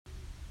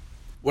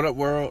What up,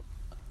 world?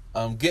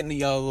 I'm getting to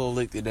y'all a little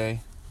late today,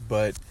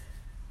 but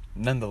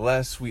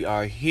nonetheless, we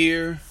are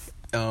here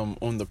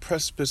on the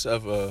precipice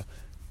of a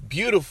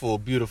beautiful,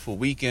 beautiful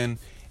weekend.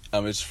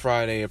 It's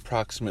Friday,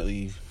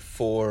 approximately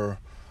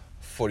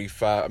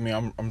 4:45. I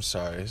mean, I'm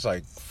sorry, it's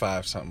like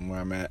 5 something where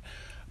I'm at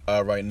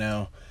right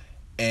now.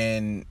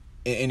 And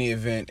in any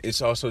event,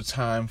 it's also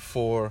time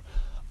for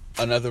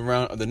another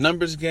round of the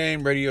numbers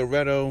game. Radio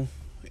Redo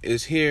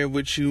is here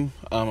with you.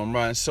 I'm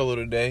riding solo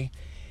today.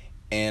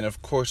 And,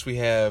 of course, we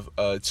have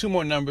 2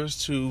 more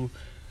numbers to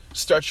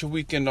start your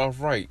weekend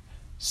off right.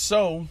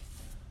 So,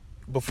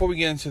 before we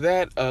get into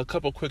that, a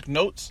couple quick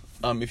notes.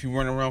 If you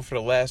weren't around for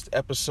the last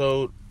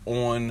episode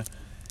on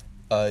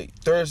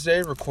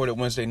Thursday, recorded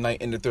Wednesday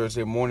night into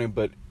Thursday morning,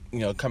 but,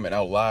 coming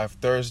out live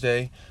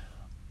Thursday.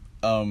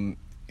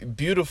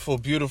 Beautiful,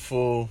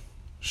 beautiful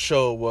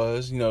show it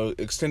was,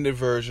 extended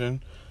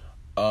version.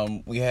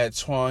 We had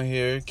Twan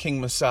here,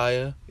 King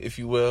Messiah, if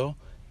you will,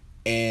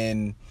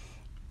 and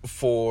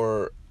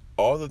for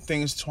all the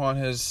things Twan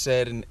has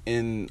said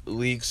in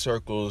league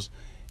circles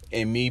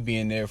and me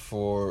being there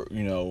for,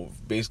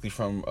 basically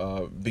from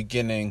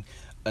beginning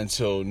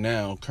until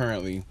now,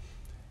 currently,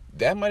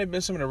 that might have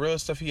been some of the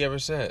realest stuff he ever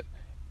said.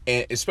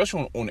 And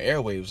especially on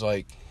airwaves,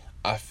 like,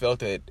 I felt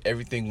that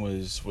everything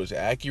was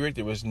accurate.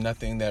 There was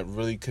nothing that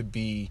really could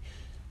be,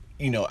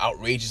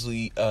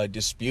 outrageously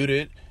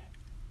disputed.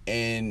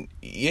 And,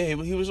 yeah,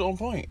 he was on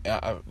point.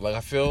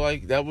 I feel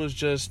like that was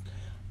just...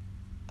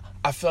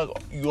 I feel like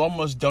you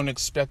almost don't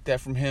expect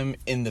that from him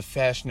in the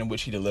fashion in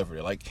which he delivered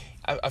it. Like,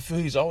 I feel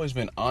he's always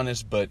been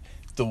honest, but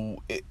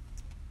it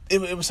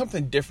was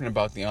something different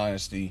about the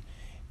honesty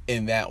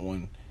in that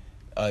one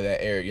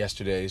that aired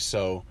yesterday.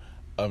 So,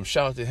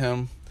 shout out to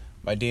him,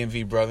 my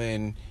DMV brother,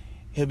 and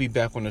he'll be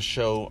back on the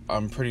show,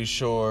 I'm pretty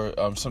sure,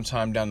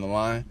 sometime down the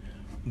line.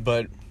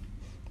 But,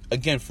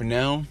 again, for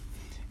now,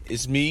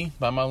 it's me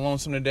by my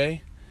lonesome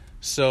today.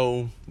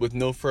 So, with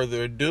no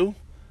further ado,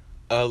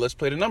 let's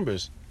play the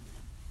numbers.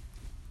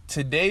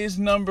 Today's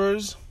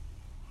numbers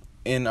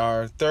in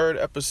our third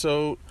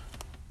episode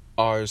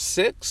are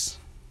 6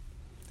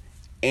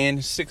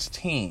 and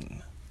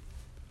 16.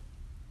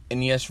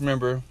 And yes,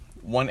 remember,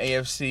 one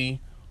AFC,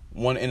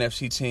 one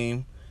NFC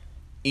team,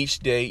 each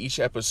day, each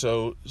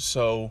episode.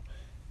 So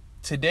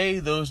today,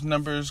 those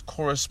numbers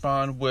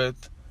correspond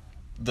with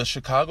the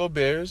Chicago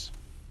Bears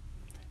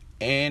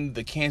and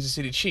the Kansas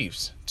City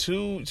Chiefs,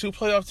 two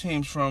playoff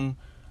teams from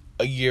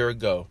a year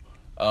ago.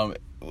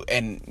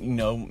 And,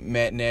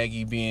 Matt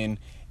Nagy being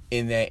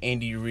in that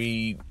Andy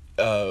Reid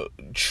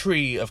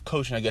tree of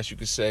coaching, I guess you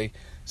could say.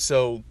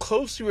 So,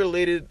 closely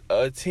related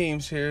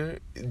teams here,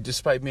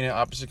 despite being in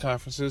opposite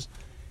conferences.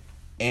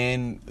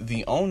 And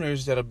the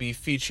owners that'll be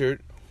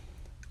featured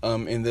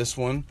in this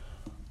one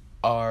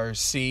are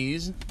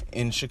C's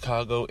in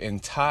Chicago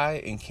and Ty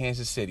in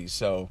Kansas City.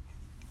 So,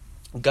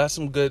 got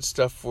some good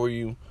stuff for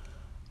you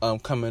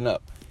coming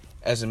up.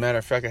 As a matter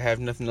of fact, I have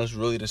nothing else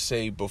really to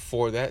say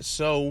before that.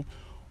 So,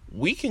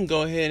 we can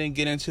go ahead and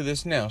get into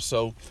this now.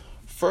 So,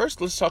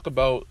 first, let's talk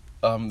about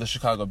the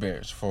Chicago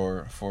Bears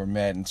for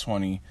Madden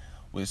 20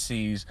 with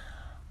C's.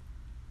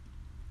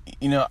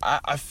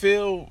 I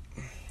feel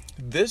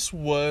this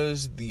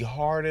was the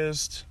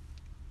hardest,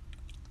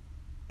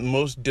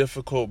 most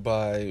difficult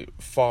by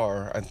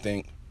far, I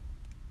think,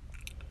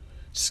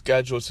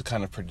 schedule to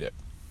kind of predict.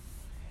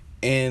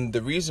 And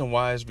the reason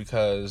why is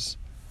because,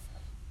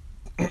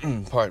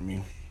 pardon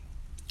me,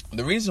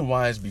 the reason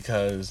why is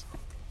because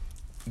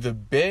the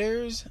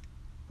Bears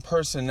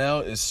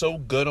personnel is so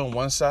good on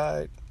one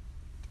side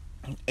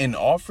and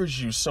offers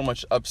you so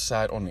much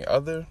upside on the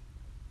other,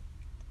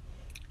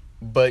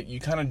 but you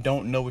kind of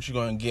don't know what you're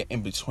going to get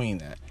in between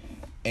that.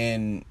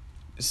 And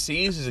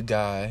C's is a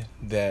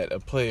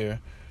player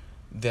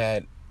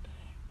that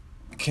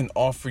can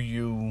offer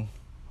you,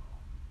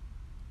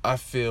 I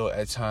feel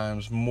at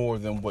times, more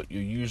than what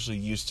you're usually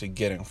used to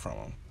getting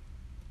from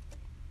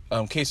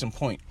him. Case in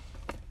point,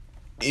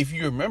 if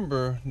you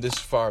remember this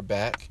far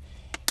back,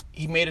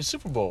 he made a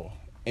Super Bowl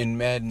in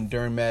Madden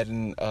during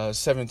Madden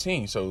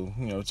 17. So,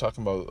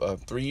 talking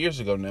about 3 years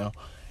ago now.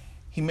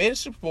 He made a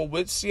Super Bowl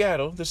with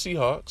Seattle, the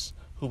Seahawks,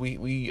 who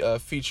we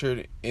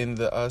featured in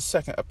the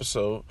second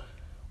episode.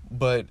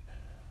 But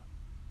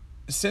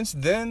since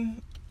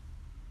then,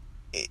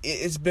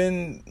 it's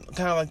been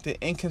kind of like the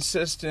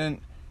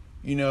inconsistent,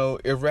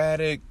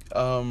 erratic,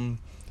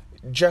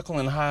 Jekyll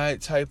and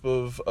Hyde type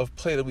of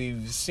play that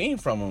we've seen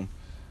from him.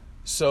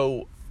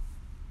 So,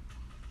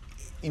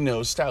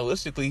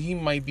 stylistically, he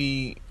might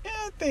be.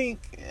 I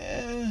think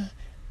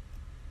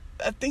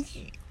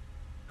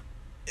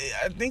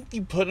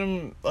you put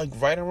him like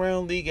right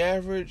around league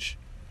average.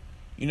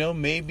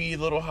 Maybe a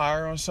little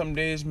higher on some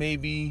days,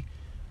 maybe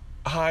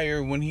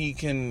higher when he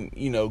can,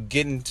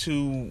 get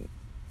into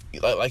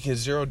like his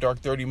 0 dark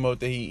 30 mode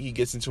that he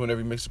gets into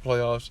whenever he makes the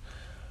playoffs.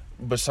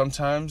 But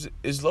sometimes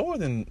it's lower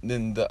than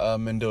the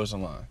Mendoza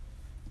line.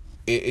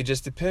 It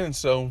just depends.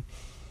 So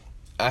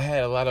I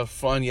had a lot of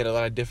fun, yet a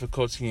lot of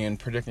difficulty in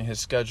predicting his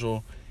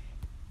schedule,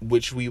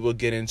 which we will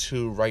get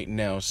into right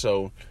now.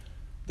 So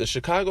the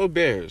Chicago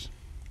Bears,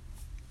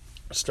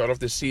 start off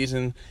the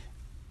season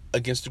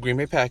against the Green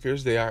Bay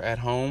Packers. They are at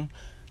home.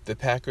 The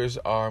Packers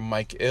are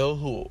Mike Ill,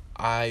 who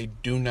I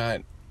do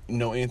not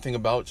know anything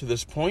about to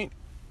this point.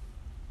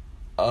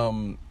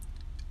 So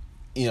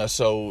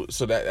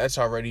that's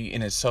already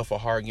in itself a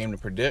hard game to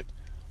predict.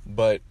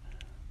 But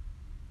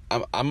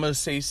I'm gonna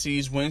say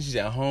C's wins. He's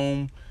at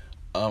home.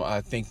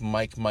 I think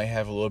Mike might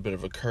have a little bit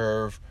of a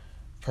curve,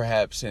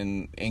 perhaps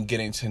in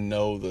getting to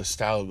know the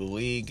style of the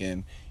league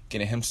and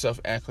getting himself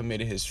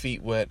acclimated, his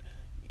feet wet.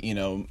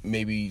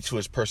 Maybe to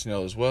his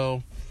personnel as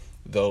well.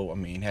 Though,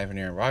 having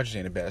Aaron Rodgers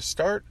ain't a bad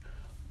start.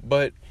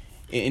 But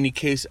in any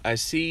case, I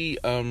see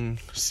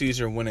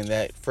Caesar winning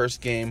that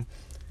first game.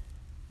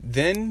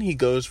 Then he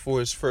goes for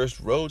his first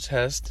road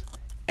test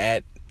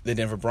at the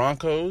Denver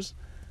Broncos.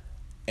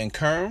 And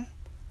Kerm,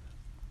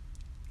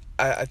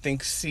 I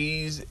think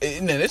sees...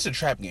 And it's a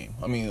trap game.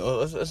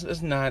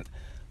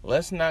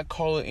 Let's not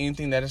call it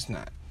anything that it's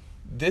not.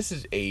 This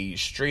is a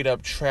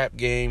straight-up trap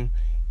game.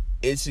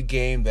 It's a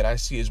game that I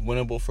see as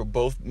winnable for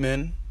both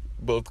men,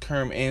 both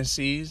Kerm and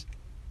C's.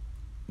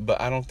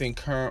 But I don't think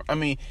Kerm...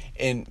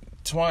 and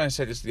Twan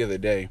said this the other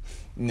day,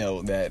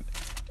 that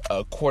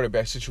a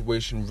quarterback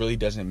situation really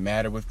doesn't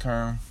matter with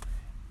Kerm.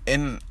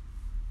 And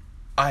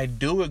I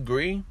do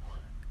agree,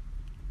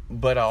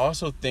 but I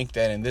also think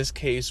that in this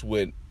case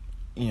with,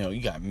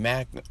 you got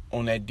Mac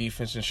on that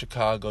defense in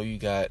Chicago, you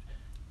got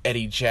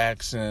Eddie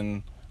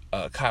Jackson,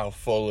 Kyle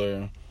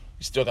Fuller, you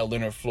still got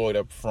Leonard Floyd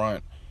up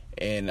front,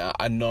 and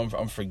I know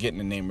I'm forgetting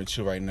a name or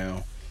two right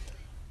now,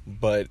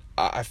 but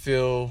I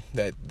feel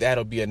that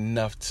that'll be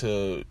enough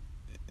to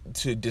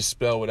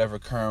dispel whatever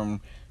Kerm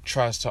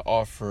tries to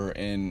offer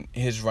in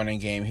his running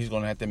game. He's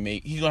gonna have to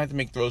make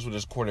throws with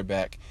his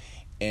quarterback,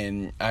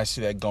 and I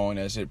see that going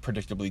as it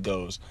predictably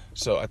goes.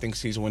 So I think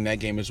C's win that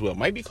game as well.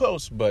 Might be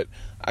close, but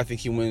I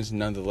think he wins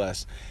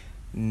nonetheless.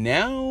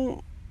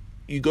 Now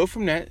you go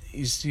from that.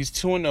 He's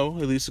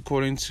 2-0, at least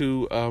according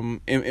to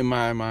in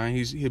my mind.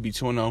 He'll be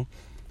 2-0.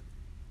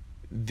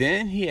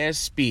 Then he has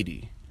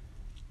Speedy.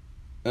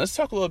 Now let's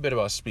talk a little bit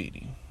about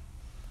Speedy.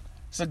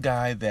 It's a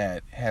guy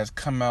that has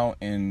come out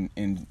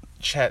in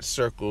chat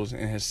circles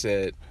and has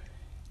said,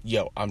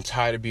 "Yo, I'm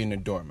tired of being a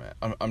doormat.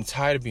 I'm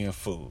tired of being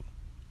food.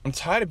 I'm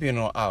tired of being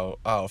on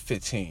aisle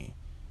 15,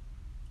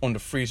 on the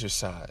freezer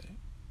side,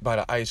 by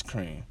the ice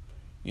cream,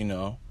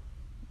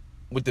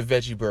 with the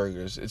veggie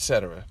burgers,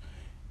 etc."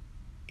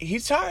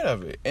 He's tired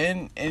of it,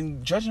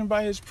 and judging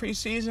by his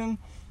preseason,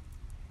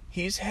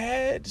 he's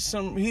had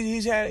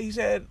he's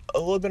had a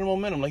little bit of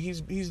momentum. Like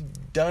he's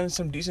done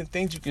some decent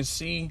things. You can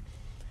see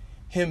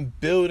him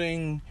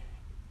building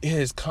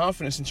his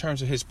confidence in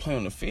terms of his play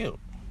on the field.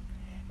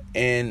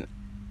 And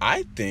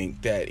I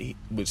think that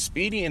with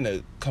Speedy in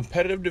a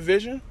competitive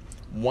division,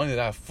 one that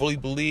I fully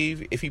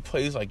believe if he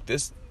plays like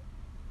this,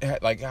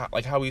 like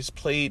how he's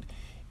played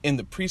in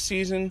the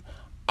preseason,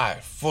 I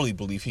fully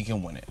believe he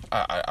can win it.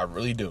 I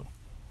really do.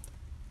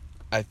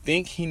 I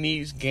think he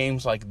needs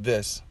games like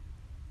this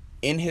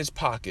in his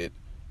pocket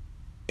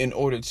in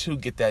order to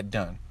get that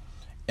done.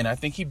 And I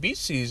think he beat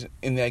C's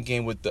in that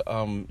game with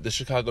the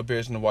Chicago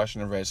Bears and the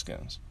Washington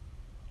Redskins.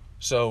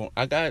 So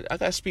I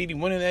got Speedy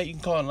winning that. You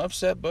can call it an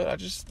upset, but I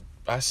just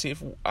see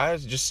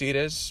it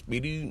as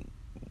Speedy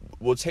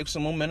will take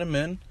some momentum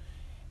in,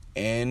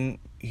 and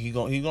he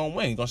gonna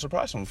win. He's gonna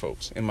surprise some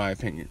folks, in my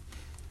opinion.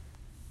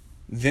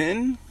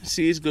 Then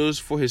C's goes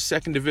for his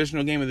second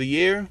divisional game of the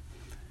year,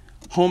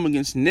 home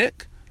against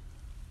Nick.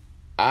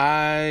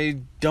 I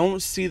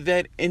don't see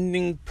that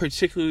ending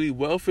particularly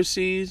well for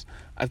C's.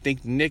 I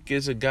think Nick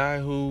is a guy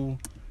who,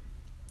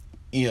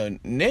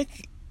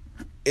 Nick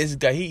is a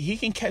guy, he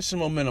can catch some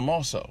momentum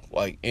also.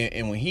 Like,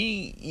 and when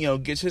he,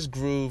 gets his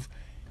groove,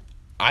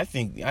 I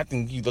think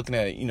you're looking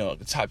at,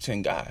 the top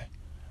 10 guy.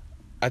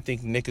 I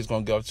think Nick is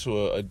going to go up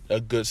to a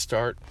good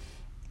start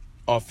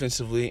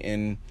offensively.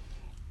 And,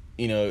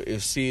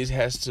 if C's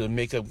has to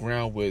make up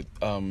ground with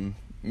Mr.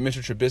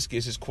 Trubisky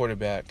as his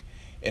quarterback,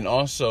 and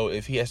also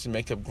if he has to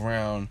make up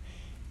ground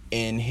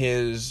in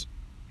his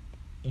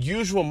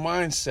usual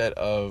mindset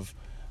of,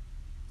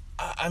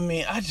 I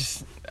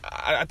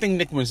think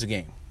Nick wins the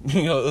game.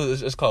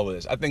 Let's call it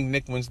this. I think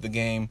Nick wins the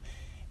game,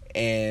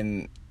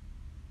 and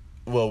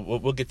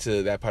we'll get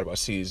to that part about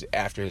C's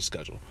after his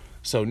schedule.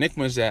 So Nick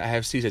wins that. I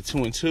have C's at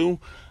 2-2.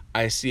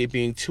 I see it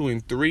being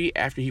 2-3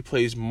 after he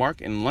plays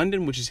Mark in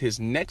London, which is his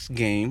next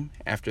game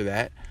after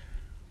that.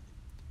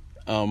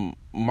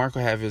 Mark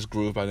will have his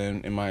groove by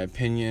then, in my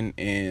opinion,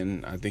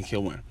 and I think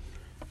he'll win.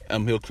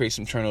 He'll create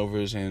some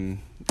turnovers, and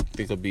I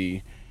think it'll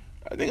be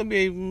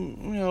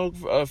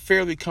a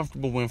fairly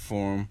comfortable win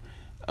for him,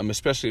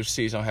 especially if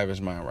C's don't have his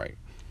mind right.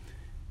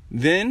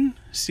 Then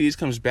C's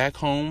comes back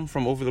home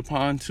from over the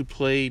pond to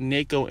play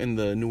NACO in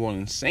the New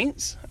Orleans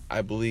Saints.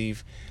 I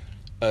believe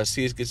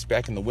C's gets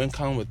back in the win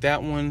column with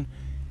that one.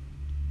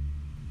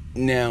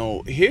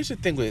 Now, here's the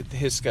thing with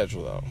his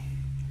schedule, though.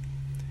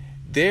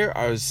 There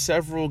are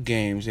several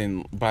games,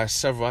 and by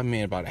several I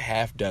mean about a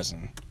half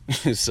dozen,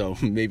 so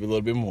maybe a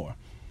little bit more,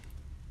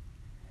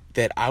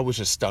 that I was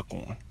just stuck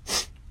on.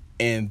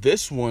 And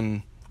this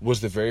one was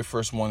the very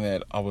first one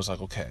that I was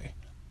like, okay,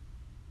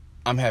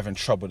 I'm having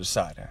trouble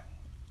deciding.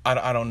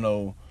 I don't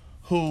know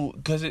who,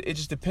 because it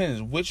just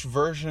depends which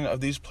version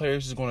of these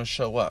players is going to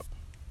show up.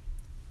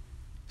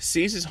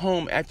 Cease is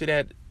home after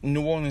that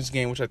New Orleans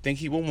game, which I think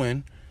he will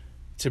win,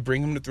 to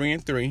bring him to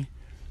 3-3.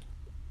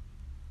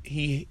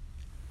 He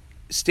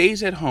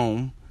stays at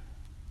home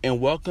and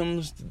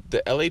welcomes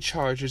the LA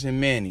Chargers and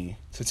Manny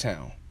to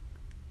town.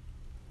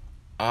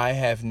 I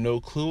have no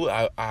clue.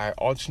 I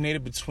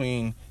alternated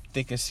between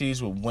thinking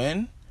Cease would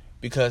win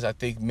because I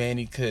think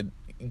Manny could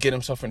get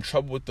himself in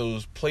trouble with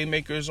those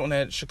playmakers on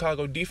that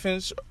Chicago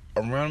defense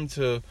around him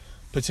to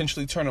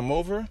potentially turn him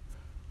over.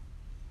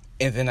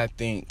 And then I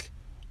think,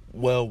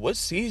 well, what's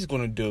Cease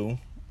going to do,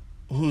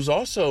 who's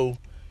also,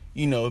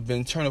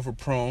 been turnover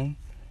prone,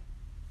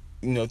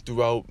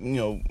 throughout,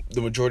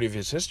 the majority of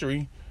his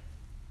history.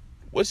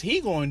 What's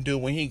he going to do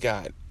when he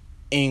got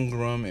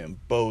Ingram and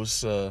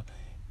Bosa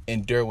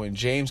and Derwin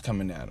James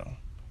coming at him?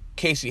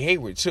 Casey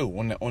Hayward, too,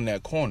 on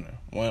that corner.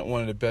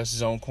 One of the best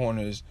zone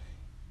corners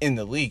in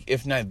the league,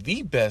 if not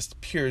the best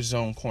pure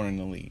zone corner in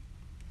the league.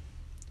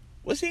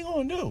 What's he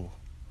going to do?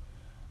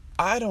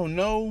 I don't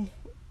know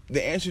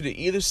the answer to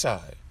either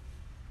side.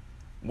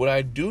 What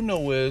I do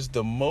know is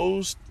the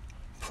most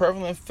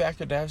prevalent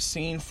factor that I've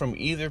seen from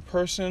either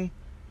person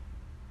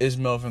is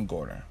Melvin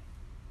Gordon.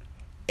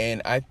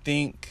 And I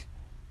think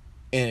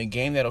in a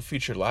game that'll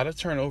feature a lot of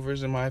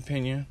turnovers, in my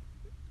opinion,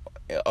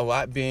 a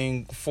lot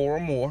being 4 or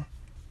more,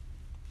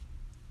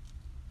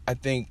 I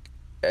think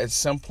at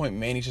some point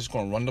Manny's just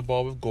going to run the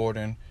ball with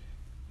Gordon,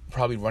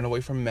 probably run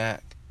away from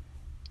Mac,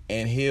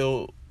 and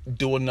he'll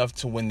do enough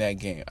to win that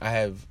game. I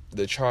have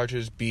the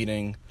Chargers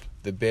beating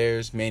the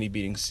Bears, Manny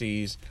beating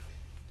Cease,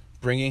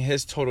 bringing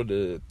his total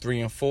to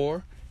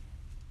 3-4.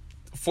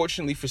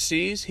 Fortunately for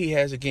Cease, he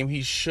has a game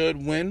he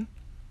should win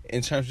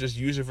in terms of just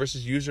user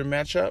versus user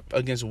matchup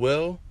against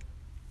Will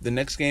the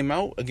next game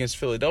out against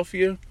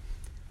Philadelphia.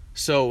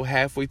 So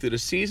halfway through the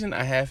season,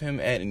 I have him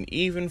at an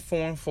even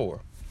 4-4.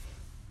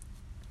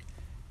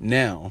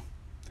 Now,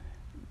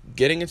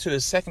 getting into the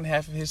second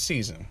half of his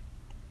season,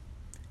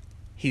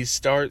 he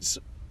starts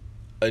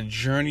a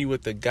journey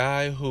with a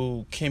guy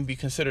who can be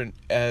considered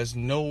as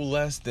no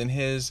less than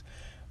his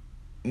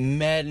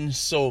Madden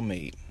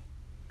soulmate,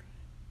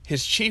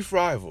 his chief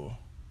rival.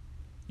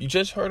 You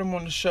just heard him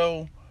on the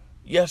show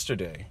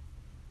yesterday.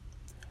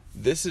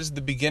 This is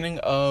the beginning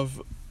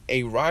of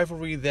a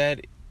rivalry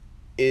that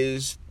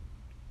is,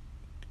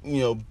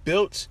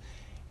 built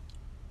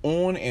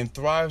on and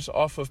thrives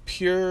off of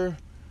pure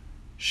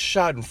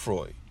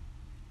schadenfreude.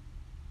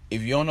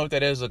 If you don't know what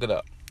that is, look it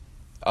up.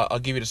 I'll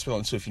give you the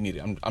spelling too if you need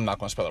it. I'm not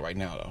going to spell it right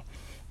now though.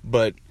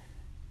 But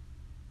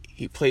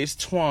he plays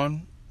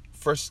Twan,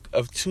 first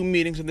of 2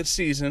 meetings in the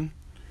season.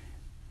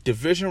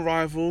 Division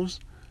rivals.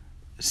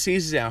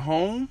 Sees at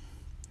home.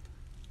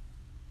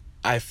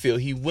 I feel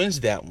he wins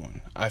that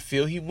one. I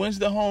feel he wins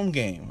the home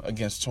game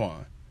against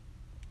Twan.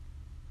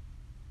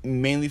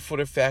 Mainly for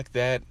the fact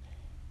that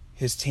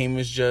his team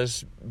is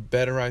just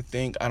better, I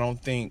think. I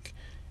don't think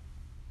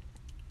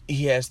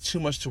he has too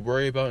much to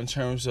worry about in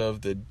terms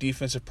of the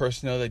defensive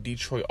personnel that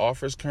Detroit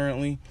offers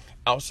currently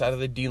outside of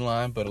the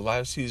D-line, but a lot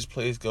of Caesar's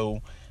plays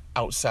go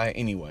outside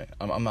anyway.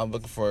 I'm not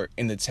looking for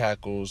in the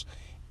tackles,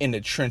 in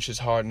the trenches,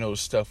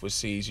 hard-nosed stuff with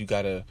Caesar. You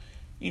got to,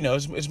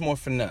 it's more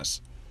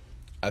finesse.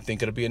 I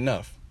think it'll be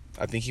enough.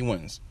 I think he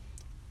wins.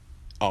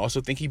 I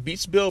also think he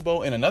beats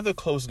Bilbo in another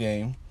close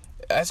game.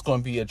 That's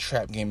going to be a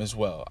trap game as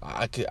well.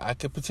 I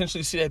could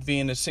potentially see that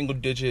being a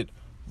single-digit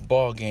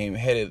ball game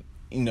headed,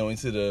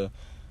 into the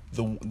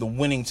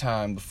winning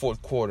time, the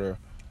fourth quarter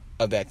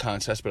of that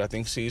contest. But I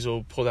think Caesar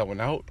will pull that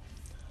one out.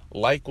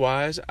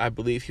 Likewise, I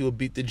believe he will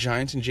beat the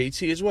Giants and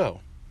JT as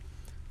well.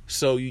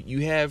 So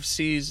you have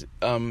Caesar,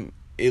 at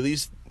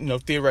least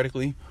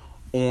theoretically,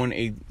 on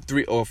a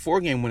 3 or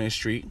 4 game winning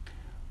streak,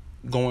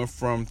 going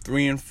from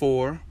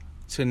 3-4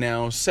 to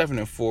now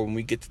 7-4 when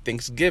we get to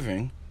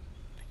Thanksgiving.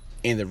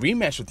 In the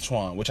rematch with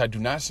Twan, which I do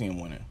not see him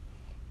winning.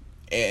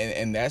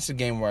 And that's a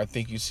game where I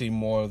think you see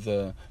more of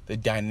the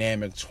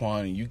dynamic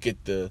Twan. And you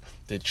get the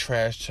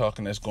trash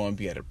talking that's going to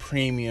be at a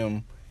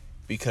premium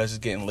because it's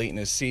getting late in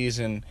the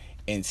season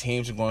and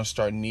teams are going to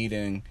start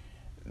needing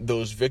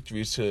those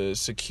victories to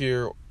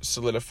secure,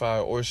 solidify,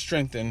 or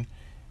strengthen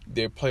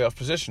their playoff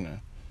positioning.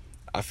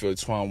 I feel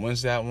Twan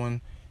wins that one.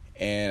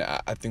 And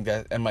I think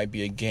that might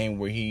be a game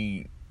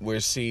where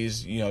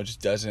C's,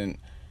 just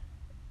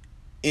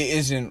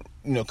isn't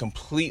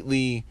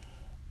completely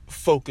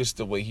focused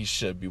the way he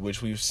should be,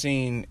 which we've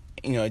seen,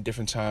 at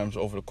different times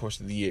over the course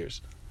of the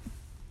years.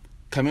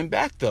 Coming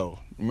back, though,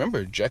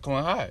 remember, Jekyll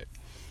and Hyde.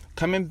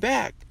 Coming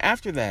back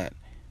after that,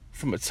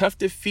 from a tough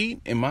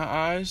defeat in my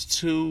eyes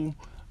to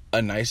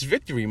a nice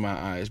victory in my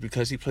eyes,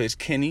 because he plays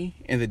Kenny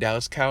and the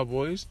Dallas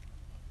Cowboys.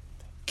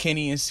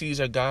 Kenny and C's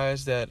are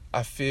guys that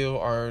I feel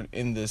are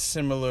in the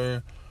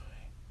similar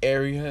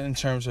area in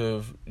terms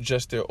of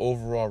just their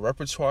overall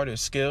repertoire, their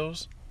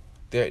skills.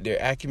 Their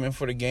acumen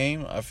for the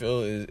game, I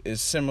feel,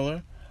 is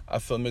similar. I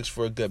feel it makes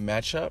for a good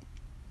matchup.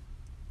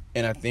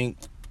 And I think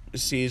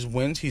C's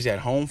wins. He's at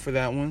home for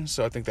that one,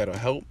 so I think that'll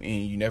help.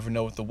 And you never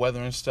know with the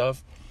weather and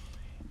stuff.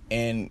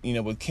 And,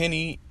 with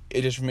Kenny,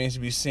 it just remains to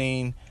be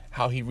seen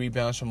how he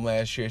rebounds from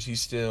last year, as he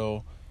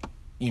still,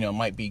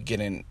 might be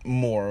getting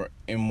more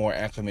and more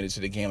acclimated to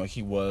the game like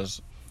he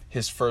was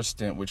his first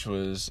stint, which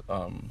was,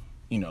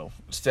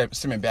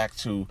 stemming back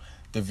to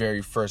the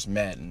very first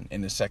Madden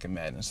and the second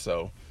Madden.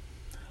 So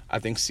I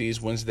think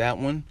C's wins that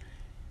one.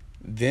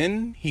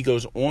 Then he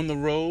goes on the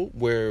road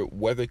where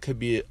weather could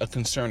be a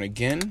concern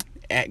again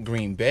at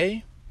Green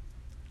Bay.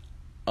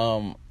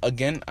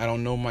 Again, I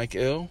don't know Mike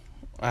Ill.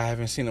 I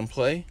haven't seen him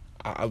play.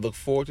 I look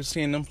forward to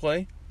seeing him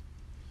play.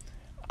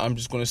 I'm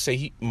just going to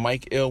say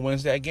Mike Ill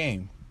wins that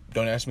game.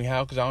 Don't ask me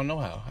how, because I don't know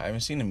how. I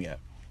haven't seen him yet.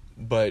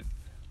 But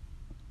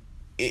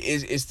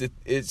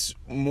it's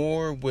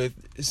more with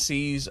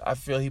C's. I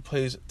feel he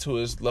plays to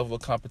his level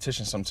of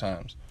competition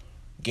sometimes.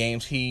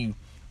 Games he,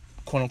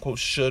 quote-unquote,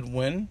 should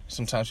win,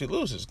 sometimes he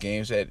loses.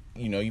 Games that,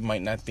 you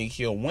might not think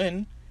he'll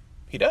win,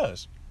 he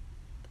does.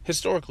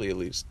 Historically, at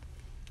least.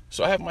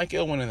 So I have Mike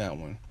Ill winning that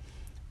one.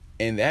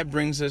 And that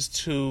brings us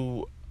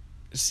to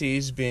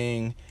C's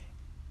being,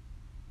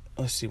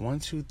 1,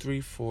 2,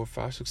 3, 4,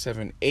 5, 6,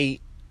 7,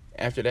 8.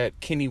 After that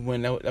Kenny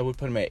win, that would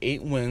put him at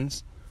 8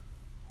 wins.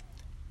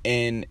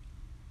 And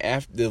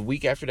the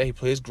week after that, he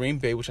plays Green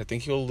Bay, which I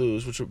think he'll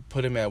lose, which would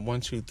put him at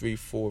 1, 2, 3,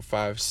 4,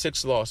 5,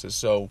 6 losses.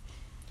 So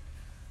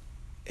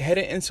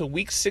heading into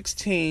week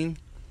 16,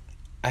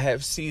 I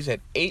have C's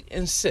at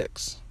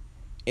 8-6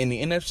 in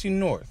the NFC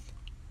North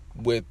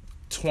with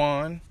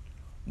Twan,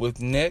 with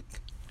Nick,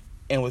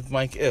 and with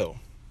Mike Ill.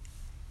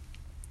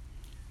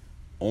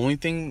 Only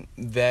thing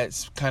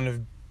that's kind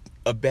of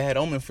a bad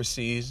omen for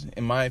C's,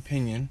 in my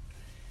opinion,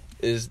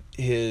 is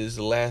his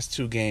last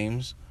 2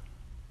 games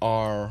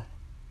are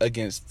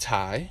against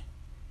Ty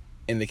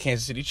and the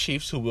Kansas City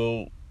Chiefs, who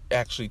will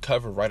actually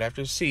cover right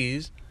after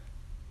C's,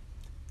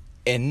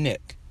 and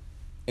Nick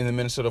in the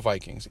Minnesota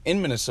Vikings.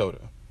 In Minnesota,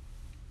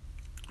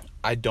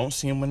 I don't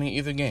see him winning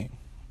either game.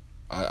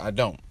 I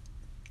don't.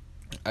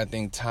 I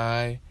think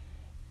Ty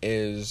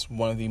is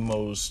one of the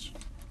most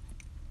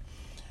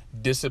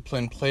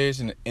disciplined players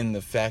in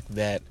the fact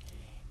that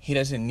he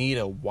doesn't need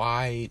a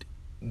wide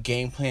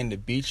game plan to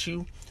beat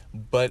you,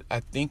 but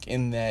I think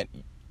in that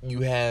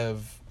you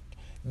have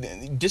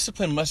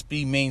discipline must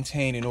be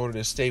maintained in order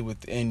to stay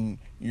within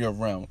your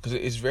realm, because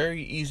it's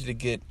very easy to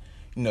get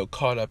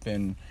caught up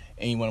in,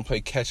 and you want to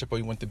play catch up, or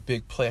you want the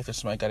big play after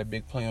somebody got a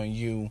big play on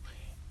you,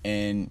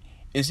 and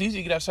it's easy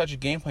to get outside your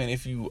game plan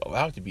if you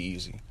allow it to be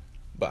easy.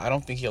 But I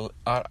don't think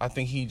I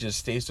think he just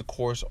stays the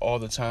course all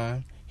the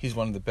time. He's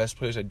one of the best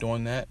players at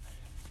doing that,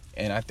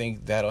 and I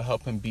think that'll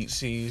help him beat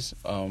C's.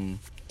 And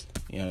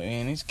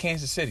he's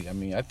Kansas City. I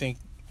mean, I think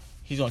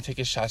he's going to take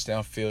his shots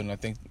downfield, and I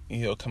think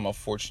he'll come out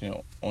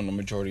fortunate on the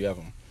majority of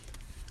them.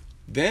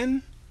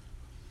 Then,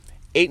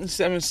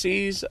 8-7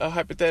 C's,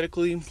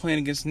 hypothetically, playing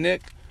against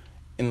Nick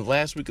in the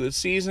last week of the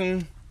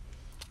season.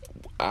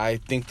 I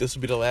think this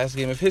will be the last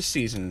game of his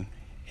season,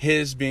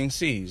 his being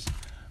C's.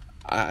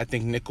 I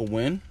think Nick will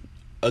win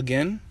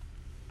again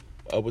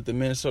with the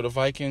Minnesota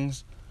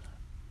Vikings.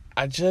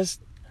 There's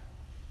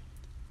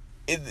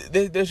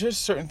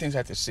just certain things I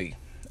have to see.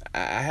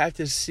 I have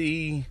to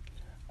see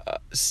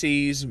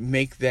C's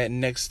make that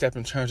next step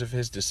in terms of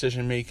his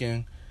decision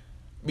making,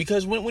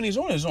 because when he's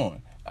on, he's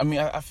on. I mean,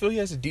 I feel he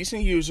has a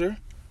decent user,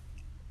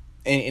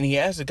 and he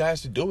has the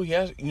guys to do it. He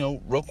has,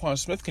 Roquan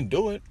Smith can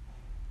do it,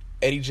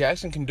 Eddie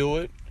Jackson can do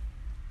it.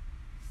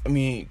 I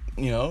mean,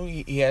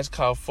 he has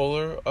Kyle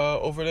Fuller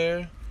over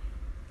there.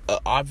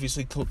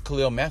 Obviously,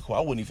 Khalil Mack, who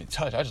I wouldn't even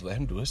touch. I just let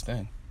him do his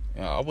thing.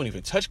 I wouldn't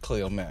even touch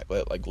Khalil Mack.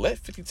 Let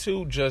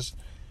 52 just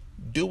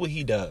do what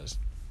he does,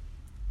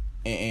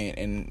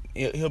 and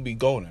he'll be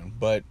golden.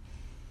 But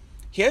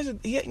he has a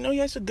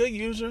good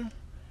user,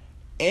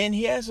 and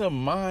he has a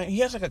mind. He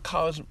has like a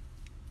college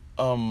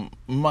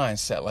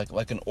mindset,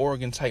 like an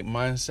Oregon type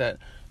mindset.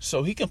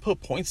 So he can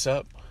put points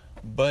up,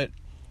 but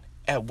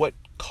at what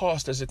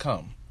cost does it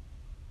come?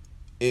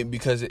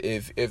 Because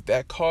if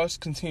that cost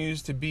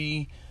continues to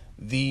be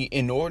the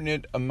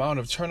inordinate amount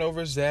of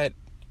turnovers that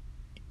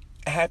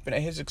happen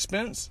at his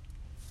expense,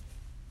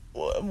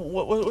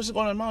 what's it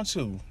going to amount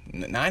to?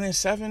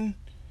 9-7,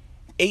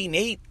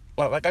 8-8,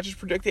 like I just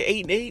predicted,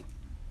 8-8,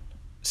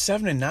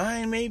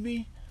 7-9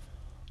 maybe.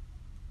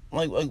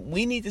 Like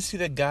we need to see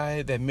the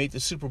guy that made the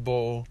Super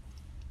Bowl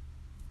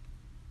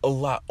a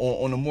lot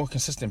on a more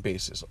consistent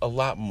basis, a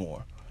lot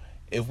more.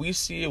 If we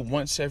see it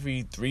once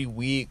every 3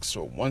 weeks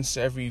or once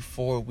every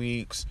 4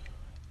 weeks,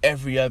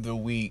 every other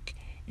week,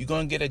 you're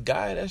going to get a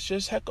guy that's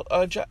just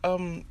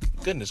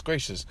goodness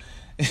gracious,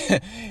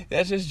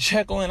 that's just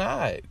Jekyll and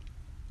Hyde,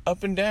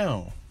 up and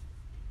down.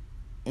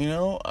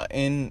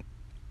 And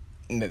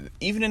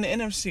even in the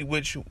NFC,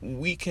 which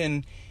we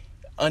can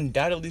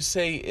undoubtedly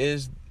say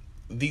is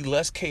the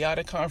less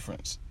chaotic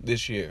conference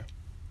this year,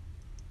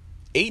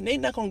 8-8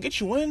 not going to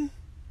get you in.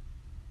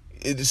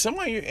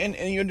 Somebody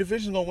in your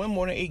division gonna win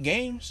more than 8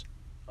 games.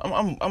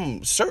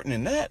 I'm certain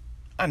in that.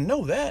 I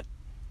know that.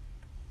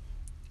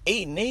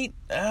 8-8,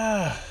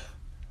 I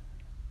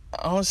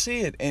don't see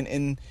it.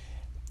 And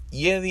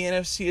yeah, the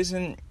NFC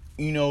isn't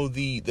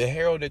the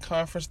heralded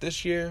conference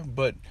this year,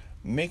 but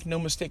make no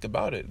mistake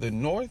about it, the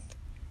North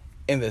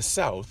and the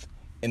South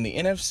in the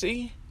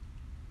NFC,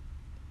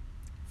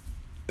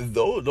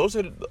 those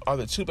are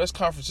the two best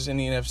conferences in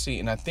the NFC,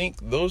 and I think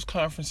those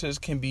conferences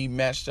can be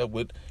matched up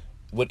with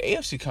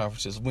AFC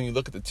conferences when you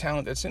look at the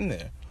talent that's in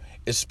there,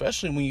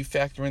 especially when you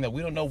factor in that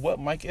we don't know what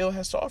Mike Hill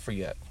has to offer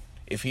yet.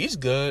 If he's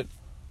good,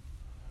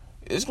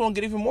 it's going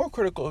to get even more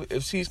critical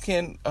if he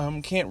can't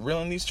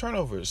reel in these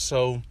turnovers.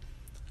 So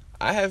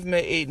I have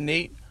met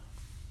 8-8.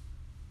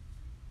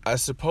 I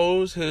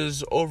suppose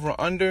his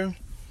over-under,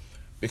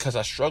 because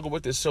I struggled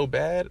with this so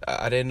bad,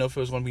 I didn't know if it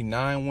was going to be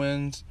 9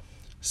 wins,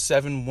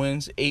 7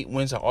 wins, 8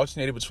 wins. I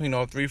alternated between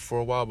all three for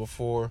a while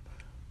before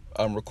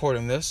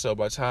recording this. So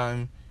by the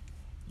time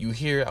you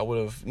hear, I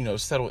would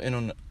have settled in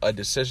on a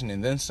decision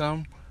and then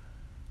some.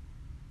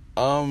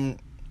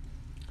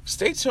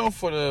 Stay tuned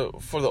for the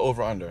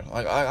over under.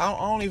 Like I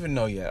don't even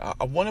know yet.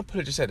 I want to put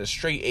it just at a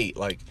straight 8,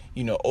 like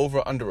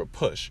over under a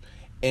push,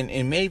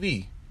 and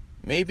maybe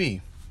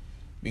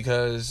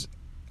because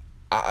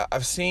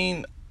I've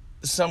seen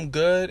some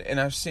good and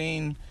I've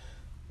seen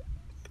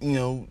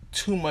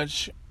too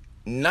much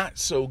not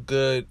so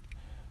good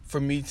for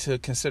me to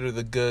consider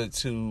the good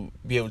to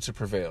be able to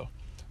prevail.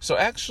 So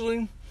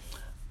actually,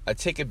 I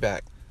take it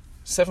back.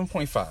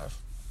 7.5.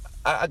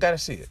 I gotta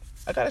see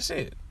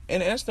it.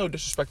 And that's no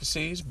disrespect to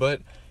C's,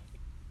 but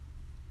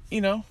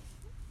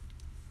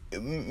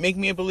make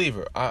me a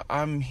believer.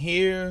 I'm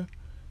here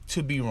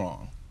to be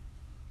wrong.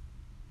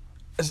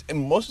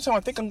 And most of the time,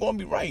 I think I'm going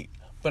to be right,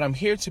 but I'm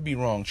here to be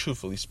wrong.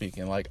 Truthfully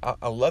speaking, like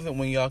I love it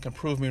when y'all can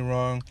prove me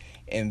wrong,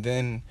 and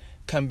then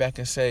come back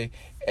and say,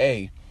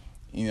 "Hey,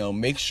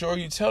 make sure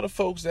you tell the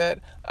folks that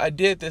I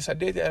did this, I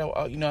did that.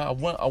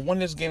 I won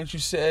this game that you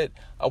said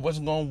I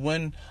wasn't going to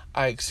win.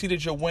 I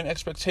exceeded your win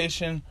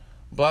expectation.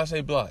 Blah,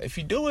 blah, blah." If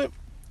you do it,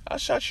 I'll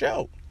shout you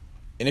out.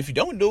 And if you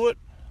don't do it,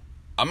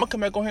 I'm going to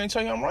come back on here and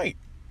tell you I'm right.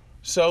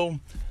 So,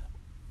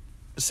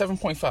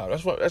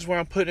 7.5. That's where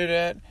I'm putting it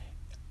at.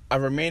 I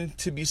remain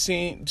to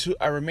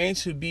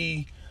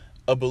be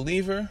a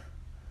believer.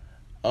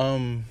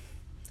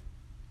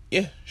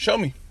 Yeah, show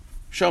me.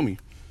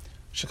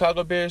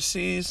 Chicago Bears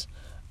sees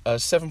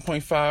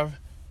 7.5.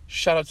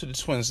 Shout out to the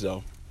Twins,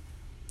 though.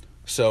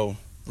 So,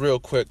 real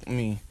quick, let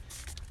me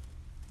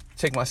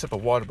take my sip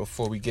of water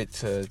before we get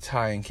to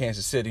Ty in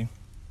Kansas City.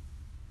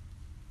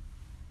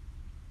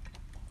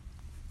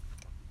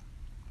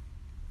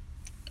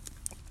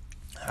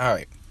 All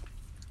right.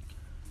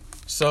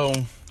 So,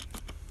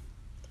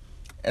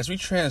 as we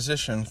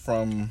transition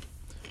from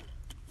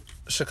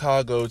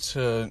Chicago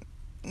to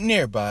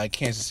nearby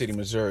Kansas City,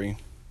 Missouri,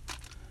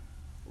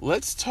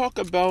 let's talk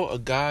about a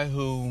guy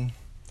who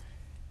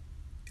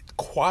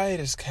quiet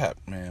as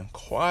kept, man.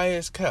 Quiet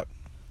as kept.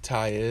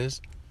 Ty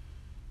is.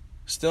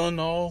 Still in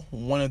all,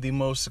 one of the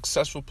most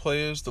successful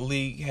players the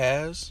league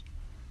has.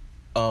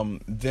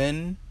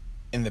 Then,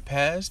 in the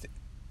past,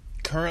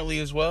 currently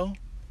as well.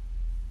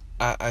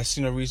 I see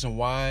no reason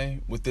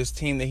why, with this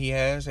team that he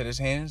has at his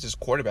hands, his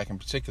quarterback in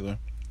particular,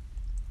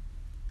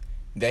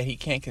 that he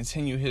can't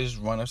continue his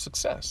run of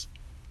success.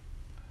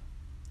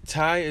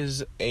 Ty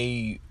is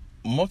a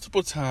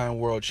multiple-time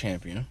world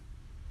champion.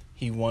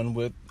 He won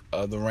with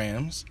the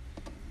Rams,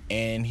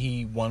 and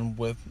he won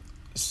with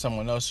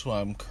someone else who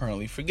I'm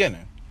currently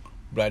forgetting.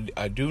 But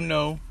I do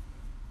know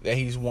that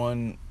he's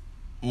won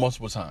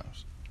multiple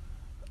times.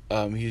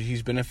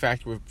 He's been a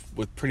factor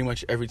with pretty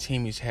much every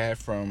team he's had,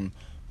 from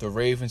the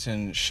Ravens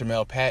and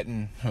Shamel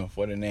Patton.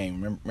 What a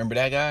name. Remember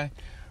that guy?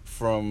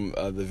 From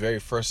the very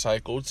first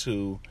cycle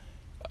to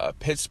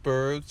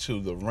Pittsburgh, to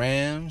the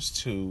Rams,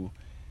 to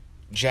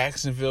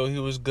Jacksonville. He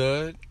was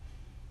good.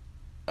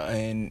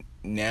 And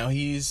now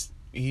he's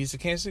the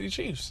Kansas City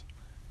Chiefs.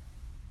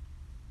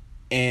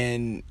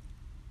 And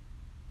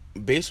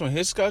based on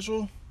his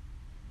schedule,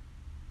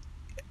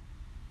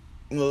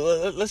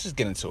 let's just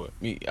get into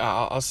it.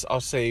 I'll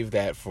save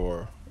that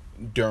for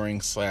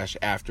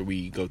during/after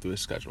we go through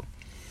his schedule.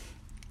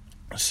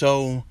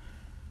 So,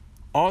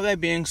 all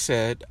that being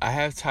said, I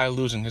have Ty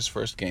losing his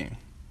first game,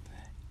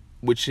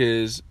 which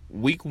is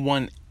week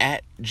 1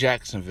 at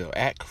Jacksonville,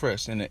 at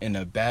Chris, in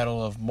a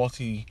battle of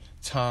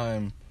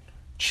multi-time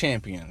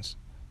champions.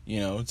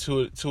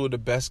 Two of the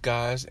best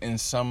guys in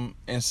some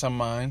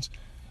minds,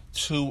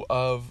 2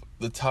 of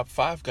the top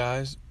 5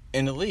 guys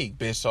in the league,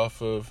 based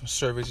off of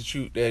surveys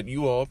that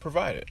you all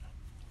provided.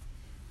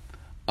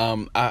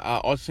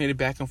 I alternated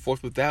back and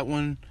forth with that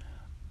one.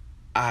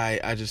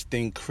 I just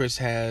think Chris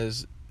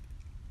has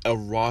a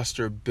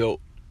roster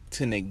built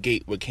to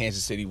negate what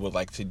Kansas City would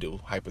like to do,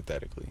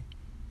 hypothetically.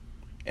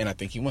 And I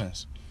think he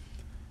wins.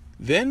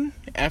 Then,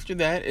 after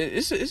that,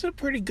 it's a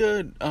pretty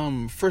good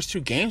first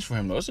 2 games for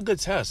him, though. It's a good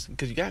test,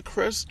 because you got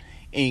Chris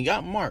and you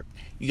got Mark.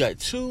 You got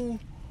 2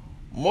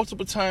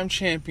 multiple-time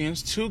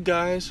champions, 2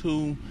 guys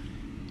who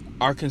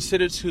are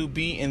considered to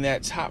be in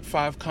that top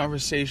 5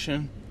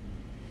 conversation.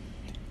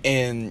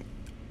 And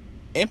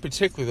in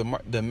particular,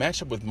 the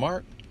matchup with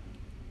Mark,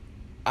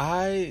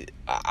 I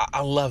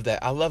love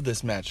that. I love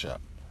this matchup.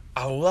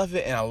 I love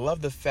it, and I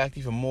love the fact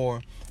even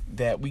more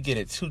that we get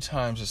it 2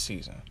 times a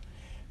season.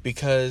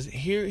 because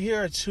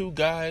here are two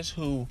guys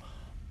who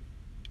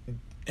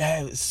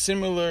have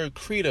similar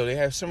credo. They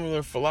have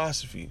similar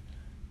philosophy.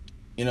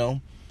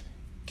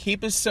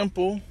 Keep it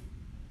simple,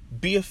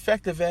 be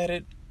effective at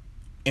it,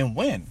 and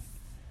win.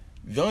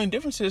 The only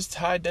difference is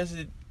Ty does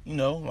it,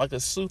 like a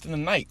sleuth in the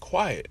night,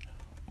 quiet.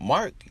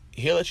 Mark,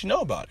 he'll let you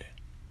know about it.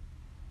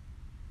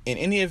 In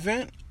any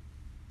event,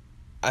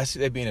 I see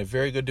that being a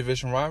very good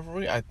division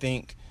rivalry. I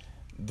think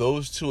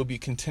those two will be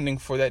contending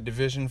for that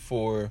division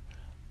for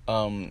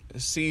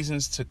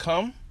seasons to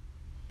come.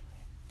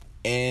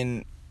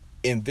 And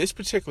in this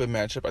particular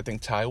matchup, I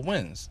think Ty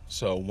wins.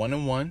 So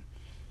 1-1.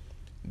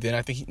 Then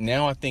I think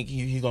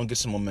he's gonna get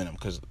some momentum,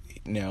 because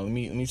now let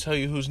me tell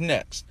you who's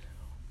next.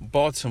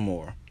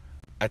 Baltimore,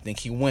 I think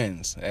he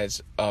wins.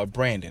 That's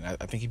Brandon. I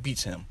think he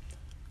beats him.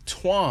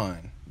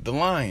 Twan, the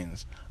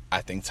Lions,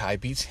 I think Ty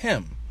beats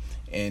him.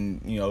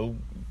 And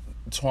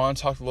Twan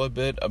talked a little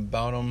bit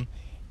about him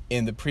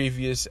in the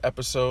previous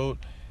episode.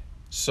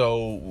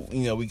 So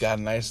we got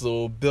a nice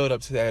little build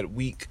up to that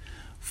week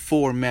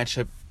 4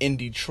 matchup in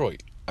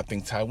Detroit. I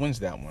think Ty wins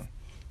that one.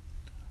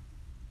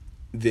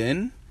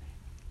 Then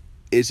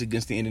it's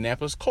against the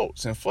Indianapolis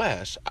Colts and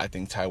Flash. I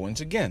think Ty wins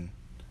again.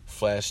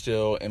 Flash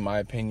still, in my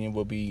opinion,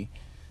 will be,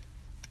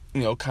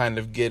 kind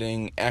of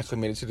getting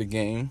acclimated to the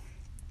game,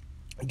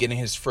 getting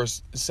his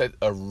first set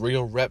of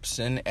real reps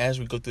in as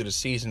we go through the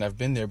season. I've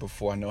been there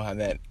before. I know how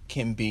that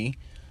can be.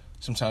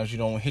 Sometimes you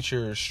don't hit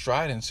your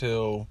stride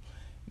until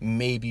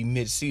maybe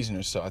mid-season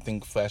or so. I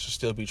think Flash will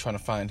still be trying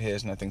to find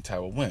his, and I think Ty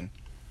will win.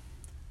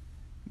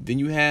 Then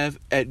you have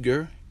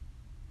Edgar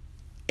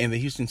and the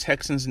Houston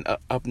Texans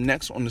up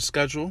next on the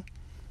schedule.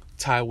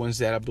 Ty wins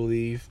that, I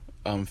believe,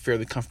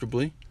 fairly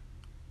comfortably.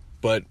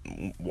 But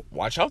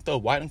watch out, though.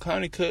 White and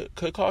Clowney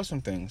could cause some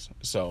things.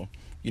 So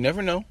you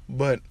never know.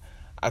 But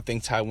I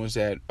think Ty wins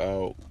that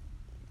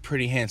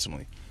pretty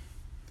handsomely.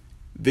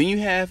 Then you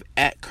have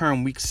at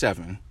Kern Week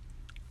 7.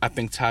 I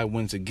think Ty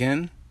wins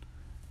again.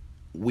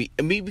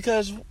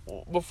 Because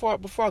before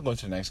I go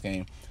into the next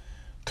game,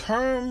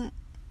 Kern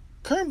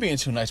being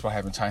too nice by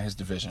having Ty in his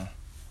division.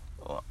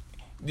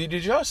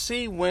 Did y'all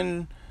see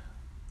when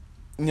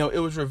it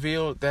was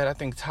revealed that I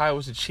think Ty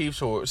was the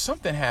Chiefs, or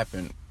something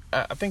happened?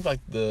 I think I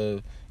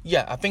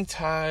think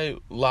Ty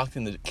locked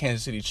in the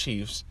Kansas City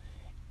Chiefs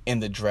in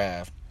the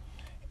draft,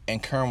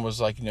 and Kern was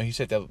like, he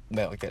said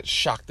that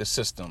shocked the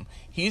system.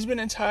 He's been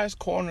in Ty's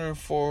corner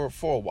for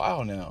a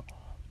while now.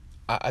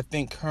 I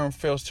think Kern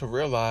fails to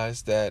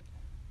realize that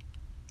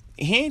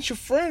he ain't your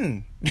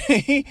friend.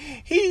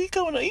 he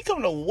coming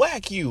to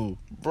whack you,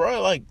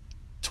 bro, like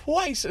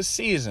twice a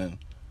season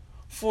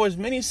for as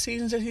many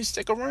seasons as he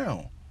stick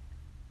around.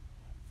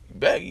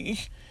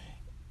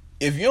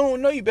 If you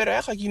don't know, you better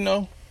act like you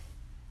know.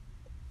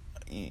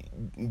 You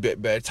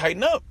better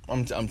tighten up.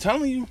 I'm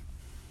telling you.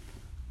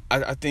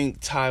 I think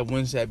Ty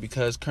wins that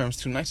because Kern's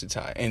too nice to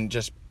Ty, and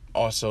just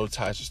also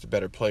Ty's just a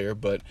better player.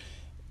 But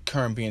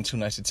Kern being too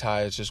nice to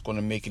Ty is just going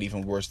to make it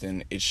even worse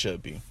than it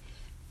should be.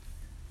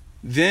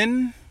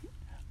 Then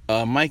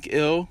Mike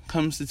Ill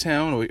comes to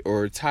town,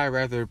 or Ty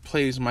rather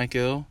plays Mike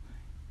Ill.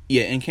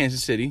 Yeah, in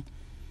Kansas City.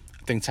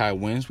 I think Ty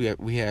wins.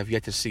 We have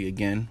yet to see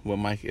again what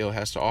Mike Ill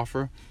has to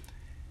offer.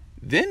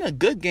 Then a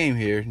good game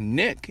here.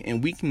 Nick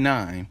in Week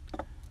 9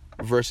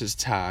 versus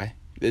Ty.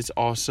 It's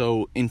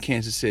also in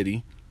Kansas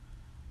City.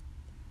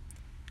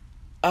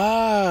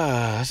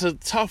 It's a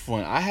tough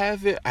one. I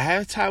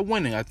have Ty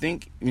winning. I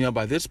think,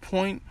 by this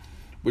point,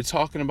 we're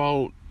talking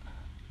about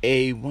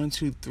a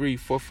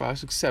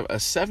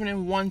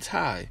 7-1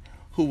 Ty,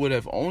 who would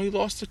have only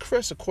lost to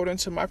Chris according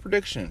to my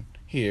prediction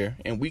here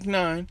in Week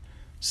 9.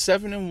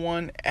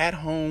 7-1 at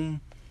home,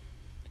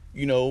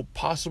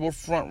 possible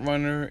front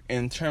runner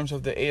in terms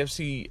of the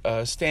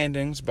AFC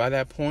standings by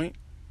that point.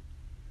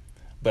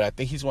 But I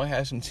think he's going to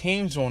have some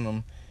teams on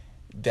him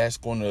that's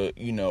going to,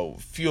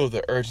 feel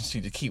the urgency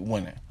to keep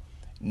winning.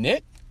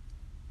 Nick,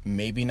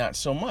 maybe not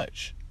so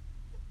much.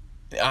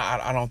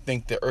 I don't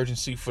think the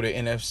urgency for the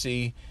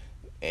NFC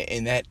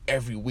in that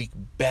every week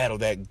battle,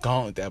 that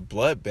gauntlet, that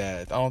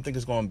bloodbath, I don't think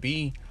it's going to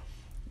be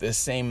the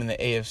same in the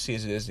AFC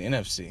as it is the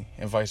NFC,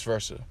 and vice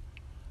versa.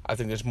 I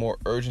think there's more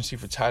urgency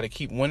for Ty to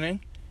keep winning,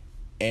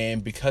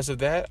 and because of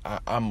that,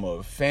 I'm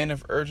a fan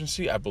of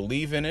urgency. I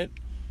believe in it,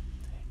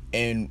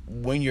 and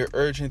when you're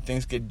urgent,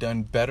 things get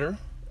done better.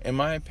 In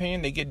my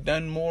opinion, they get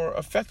done more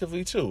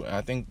effectively too. And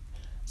I think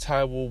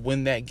Ty will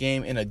win that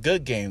game, in a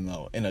good game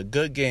though,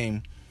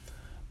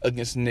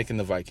 against Nick and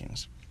the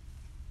Vikings.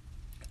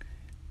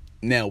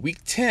 Now, Week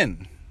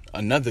 10,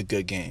 another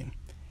good game.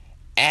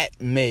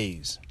 At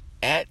Mays,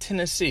 at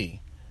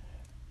Tennessee.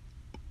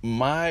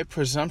 My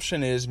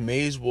presumption is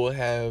Mays will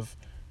have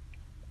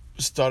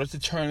started to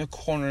turn the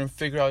corner and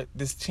figure out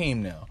this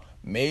team now.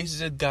 Mays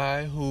is a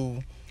guy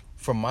who,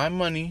 for my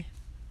money,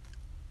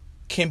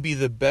 can be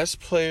the best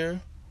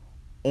player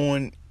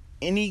on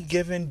any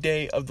given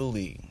day of the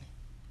league.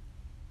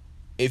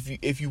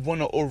 If you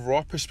want an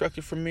overall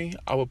perspective from me,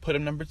 I would put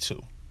him number 2.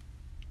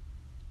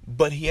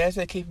 But he has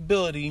that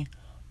capability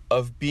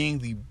of being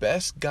the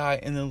best guy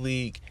in the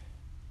league,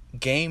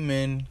 game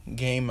in,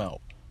 game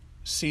out.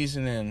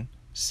 season in,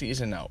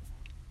 season out.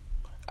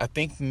 I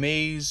think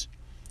Mays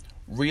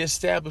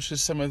reestablishes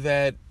some of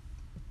that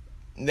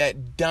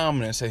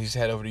dominance that he's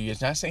had over the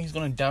years. Not saying he's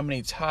going to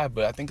dominate Ty,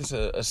 but I think it's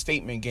a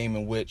statement game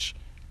in which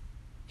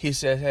he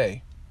said,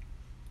 hey,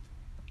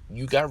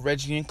 you got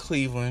Reggie in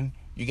Cleveland,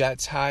 you got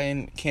Ty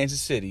in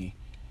Kansas City,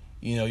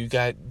 you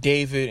got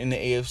David in the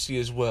AFC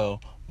as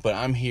well, but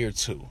I'm here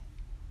too.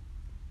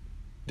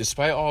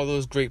 Despite all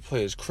those great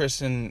players,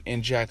 Chris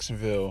in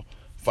Jacksonville,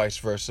 vice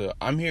versa,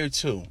 I'm here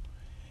too.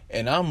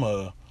 And I'm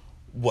a,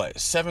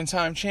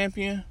 7-time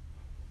champion?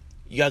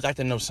 Y'all got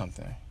to know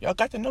something.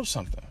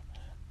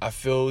 I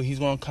feel he's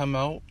going to come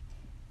out,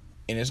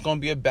 and it's going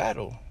to be a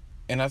battle.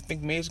 And I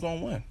think May's going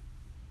to win.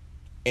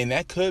 And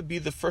that could be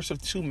the first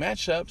of 2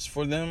 matchups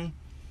for them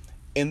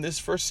in this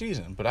first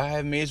season. But I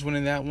have Mays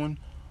winning that one,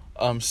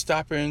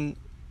 stopping,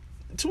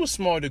 to a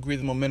small degree,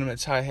 the momentum that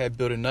Ty had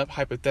building up,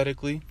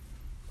 hypothetically.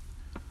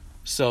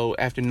 So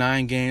after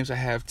 9 games, I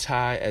have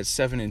Ty at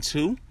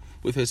 7-2,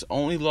 with his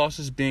only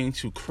losses being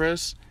to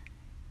Chris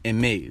and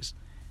Mays.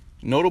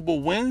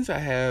 Notable wins, I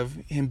have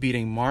him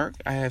beating Mark,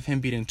 I have him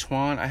beating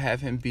Twan, I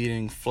have him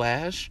beating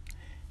Flash,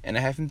 and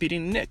I have him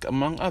beating Nick,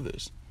 among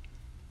others.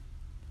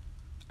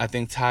 I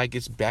think Ty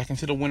gets back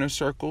into the winner's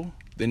circle.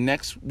 The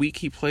next week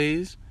he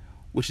plays,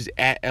 which is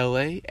at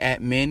LA,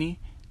 at Manny.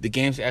 The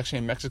game's actually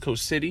in Mexico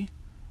City,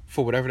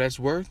 for whatever that's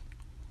worth.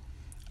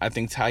 I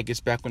think Ty gets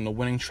back on the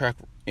winning track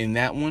in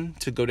that one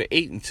to go to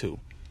 8-2.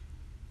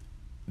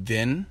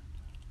 Then,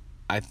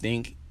 I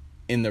think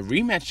in the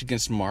rematch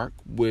against Mark,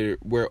 where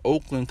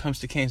Oakland comes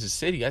to Kansas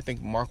City, I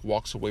think Mark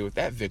walks away with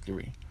that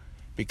victory.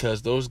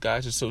 Because those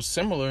guys are so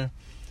similar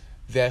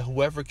that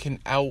whoever can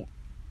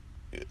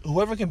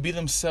be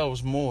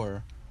themselves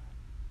more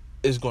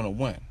is going to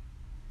win.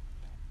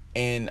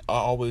 And I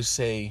always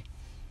say,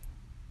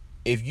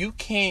 if you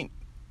can't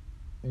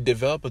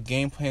develop a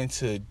game plan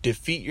to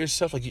defeat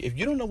yourself, like if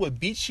you don't know what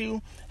beats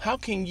you, how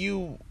can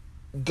you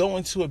go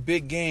into a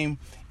big game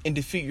and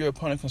defeat your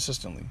opponent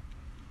consistently?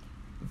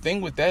 The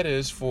thing with that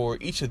is, for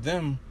each of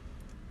them,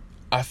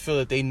 I feel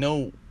that they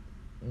know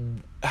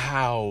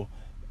how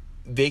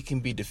they can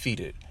be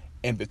defeated.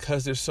 And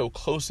because they're so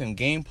close in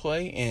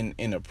gameplay and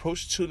in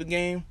approach to the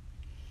game,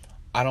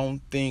 I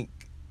don't think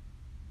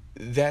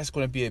that's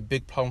going to be a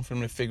big problem for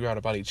them to figure out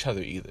about each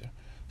other either.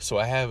 So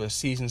I have a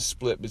season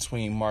split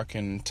between Mark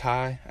and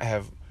Ty. I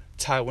have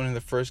Ty winning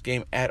the first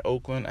game at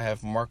Oakland. I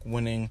have Mark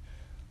winning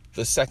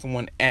the second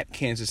one at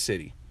Kansas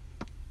City.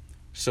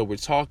 So we're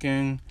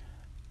talking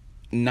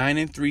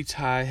 9-3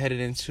 Ty headed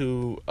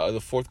into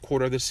the fourth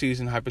quarter of the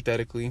season,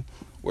 hypothetically,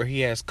 where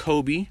he has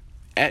Kobe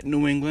at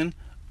New England.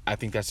 I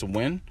think that's a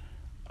win.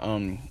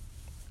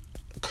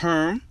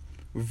 Kerm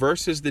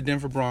versus the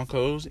Denver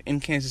Broncos in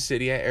Kansas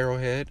City at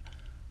Arrowhead.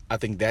 I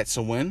think that's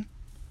a win.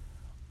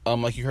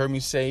 Like you heard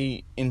me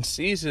say in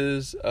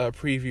Caesar's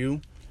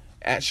preview,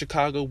 at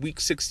Chicago Week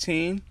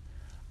 16,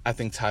 I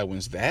think Ty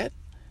wins that.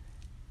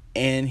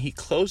 And he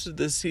closes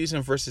the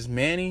season versus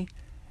Manny.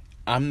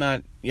 I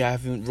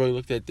haven't really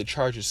looked at the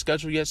Chargers'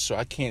 schedule yet, so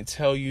I can't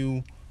tell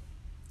you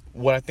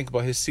what I think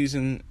about his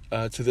season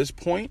to this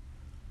point.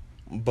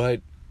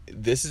 But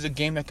this is a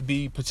game that could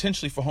be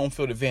potentially for home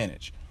field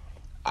advantage.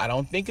 I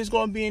don't think it's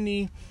going to be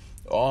any,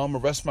 I'm going to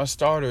rest my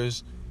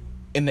starters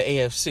in the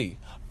AFC.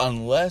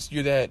 Unless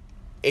you're that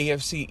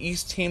AFC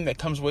East team that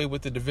comes away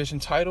with the division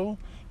title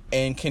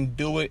and can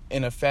do it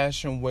in a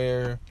fashion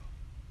where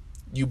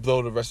you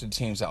blow the rest of the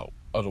teams out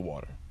of the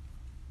water.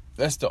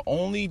 That's the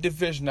only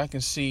division I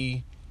can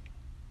see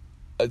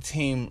a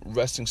team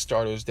resting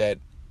starters that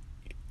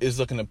is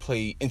looking to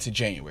play into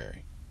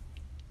January.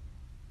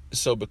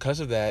 So because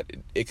of that,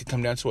 it could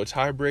come down to a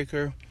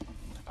tiebreaker.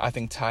 I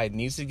think Ty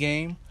needs the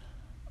game.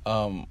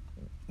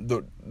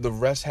 The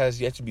rest has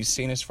yet to be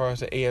seen as far as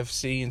the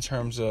AFC in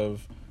terms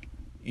of,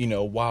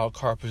 wild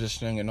card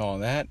positioning and all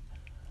that.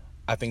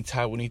 I think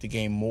Ty will need the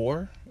game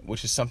more,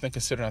 which is something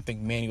considering I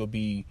think Manny will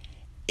be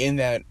in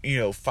that,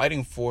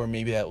 fighting for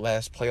maybe that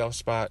last playoff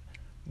spot.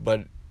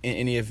 But in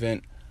any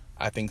event,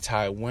 I think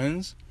Ty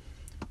wins,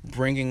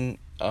 bringing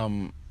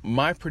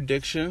my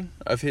prediction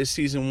of his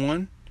season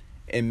 1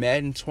 in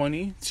Madden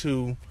 20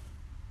 to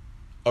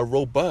a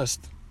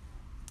robust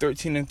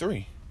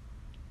 13-3.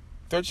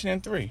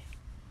 13-3.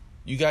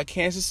 You got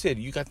Kansas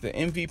City. You got the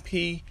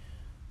MVP,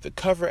 the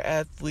cover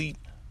athlete,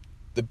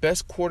 the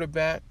best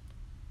quarterback.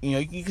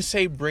 You can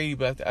say Brady,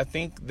 but I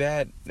think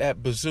that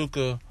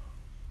bazooka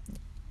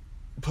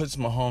puts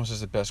Mahomes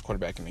as the best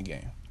quarterback in the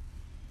game.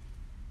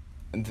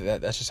 And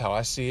that's just how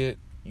I see it.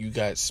 You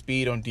got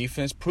speed on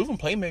defense, proven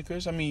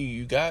playmakers. I mean,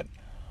 you got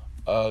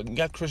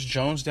Chris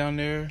Jones down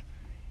there.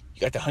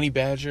 You got the Honey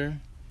Badger.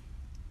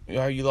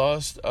 You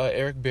lost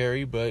Eric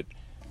Berry, but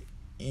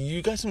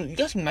you got some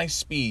nice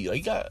speed.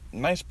 You got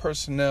nice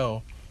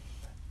personnel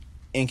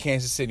in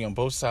Kansas City on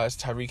both sides.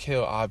 Tyreek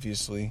Hill,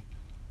 obviously.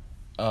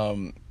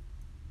 I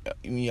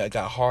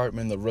got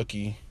Hardman, the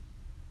rookie.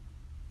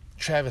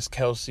 Travis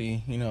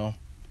Kelce.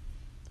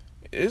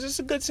 It's just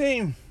a good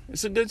team.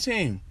 It's a good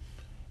team.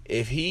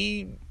 If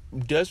he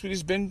does what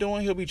he's been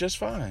doing, he'll be just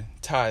fine.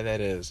 Ty, that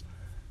is.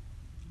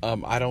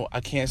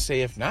 I can't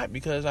say if not,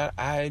 because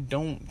I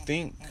don't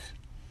think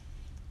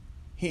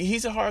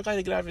he's a hard guy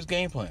to get out of his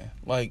game plan.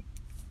 Like,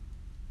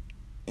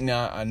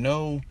 now I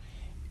know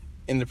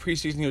in the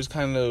preseason he was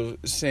kind of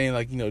saying,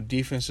 like,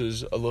 defense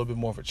is a little bit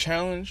more of a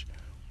challenge,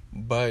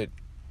 but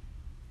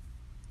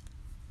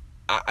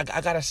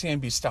I gotta see him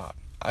be stopped.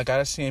 I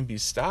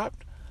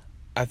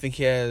think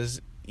he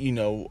has,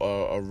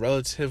 a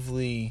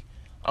relatively,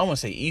 I don't want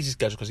to say easy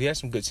schedule, because he has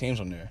some good teams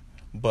on there,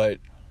 but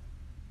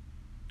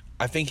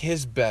I think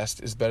his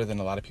best is better than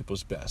a lot of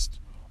people's best.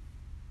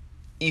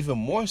 Even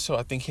more so,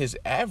 I think his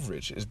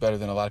average is better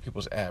than a lot of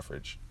people's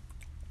average.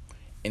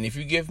 And if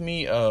you give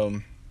me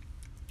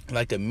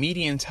like a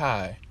median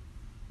tie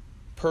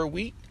per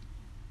week,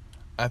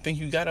 I think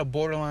you got a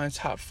borderline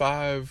top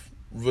 5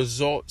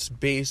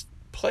 results-based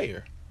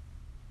player.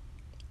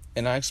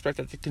 And I expect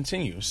that to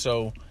continue.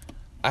 So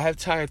I have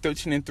Ty at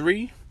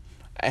 13-3.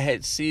 I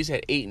had C's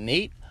at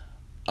 8-8.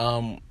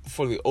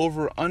 For the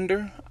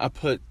over-under, I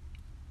put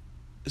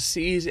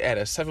C's at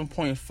a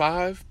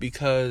 7.5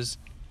 because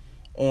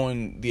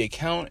on the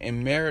account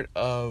and merit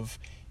of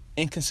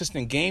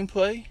inconsistent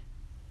gameplay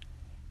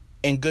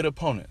and good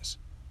opponents.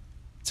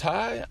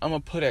 Ty, I'm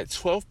going to put at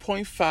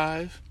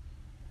 12.5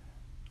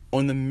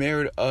 on the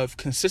merit of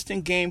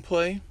consistent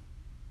gameplay,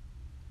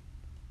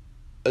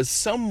 a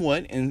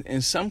somewhat,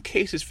 in some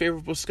cases,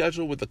 favorable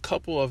schedule with a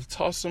couple of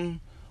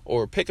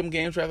pick-em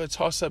games,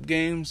 toss-up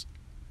games,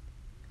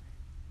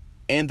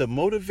 and the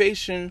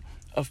motivation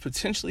of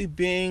potentially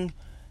being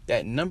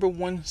that number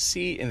 1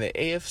 seed in the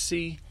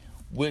AFC,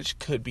 which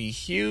could be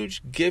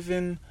huge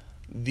given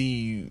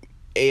the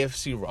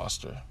AFC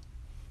roster,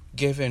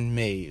 given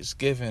Mays,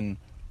 given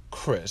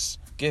Chris,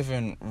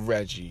 given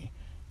Reggie,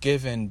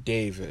 given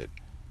David,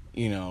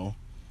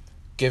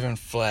 given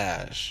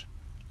Flash,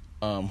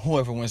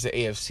 whoever wins the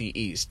AFC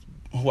East,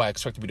 who I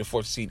expect to be the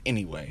 4th seed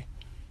anyway,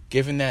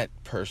 given that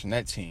person,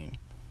 that team,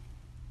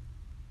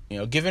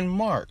 given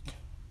Mark.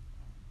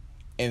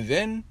 And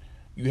then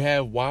you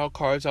have wild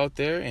cards out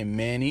there and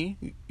Manny.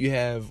 You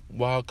have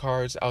wild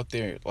cards out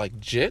there like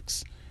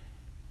Jix.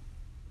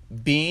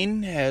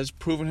 Bean has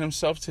proven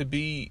himself to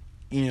be,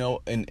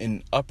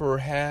 an upper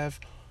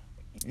half,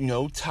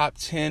 top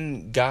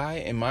 10 guy,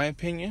 in my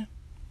opinion.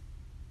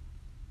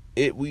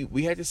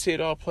 We had to see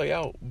it all play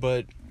out,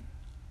 but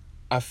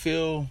I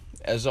feel,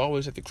 as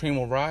always, that the cream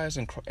will rise,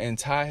 and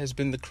Ty has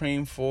been the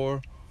cream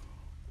for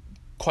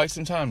quite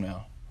some time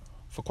now.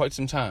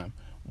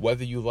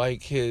 Whether you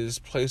like his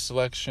play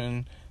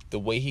selection, the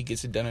way he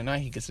gets it done or not,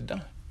 he gets it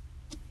done.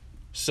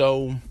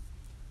 So,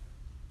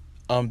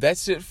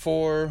 that's it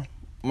for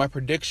my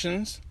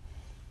predictions.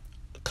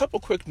 A couple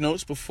quick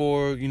notes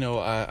before,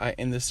 I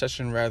end this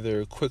session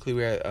rather quickly.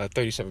 We're at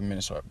 37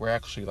 minutes, so we're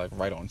actually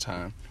right on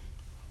time.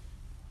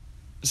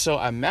 So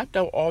I mapped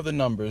out all the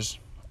numbers,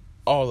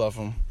 all of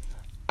them.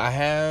 I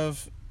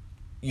have,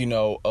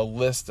 a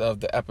list of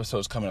the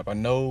episodes coming up. I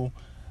know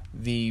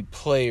the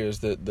players,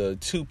 the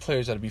 2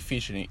 players that'll be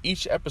featured in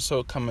each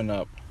episode coming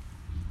up.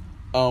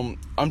 I'm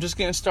just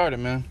getting started,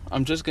 man.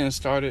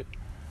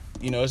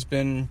 It's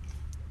been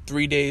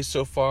 3 days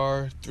so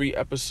far, 3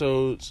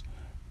 episodes,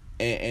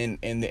 and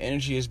the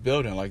energy is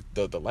building. Like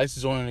the lights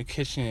is on in the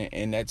kitchen,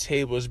 and that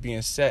table is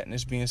being set, and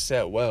it's being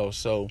set well.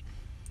 So,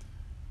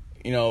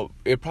 it'll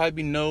probably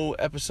be no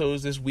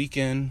episodes this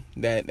weekend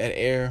that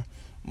air,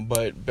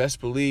 but best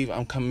believe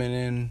I'm coming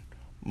in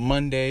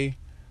Monday.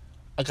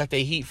 I got that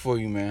heat for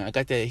you, man. I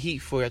got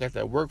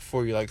that work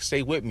for you. Like,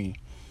 stay with me.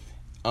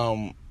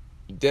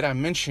 Did I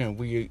mention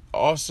we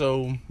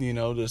also,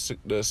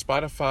 the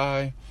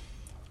Spotify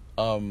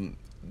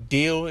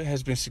deal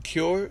has been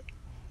secured.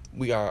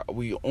 We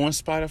on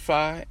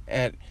Spotify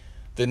at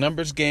The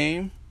Numbers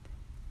Game,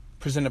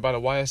 presented by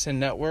the YSN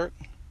Network.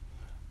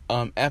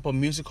 Apple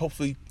Music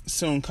hopefully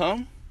soon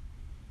come.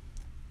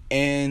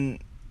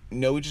 And,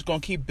 we're just going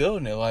to keep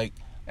building it.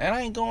 And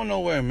I ain't going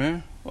nowhere,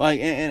 man.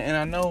 And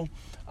I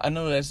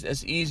know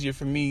that's easier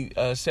for me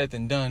said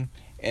than done.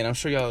 And I'm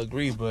sure y'all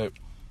agree, but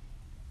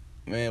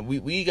man,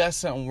 we got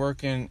something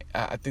working.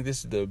 I think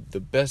this is the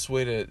best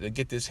way to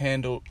get this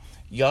handled.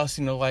 Y'all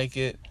seem to like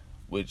it,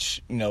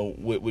 which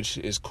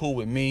is cool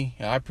with me.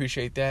 I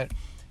appreciate that.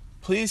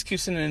 Please keep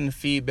sending in the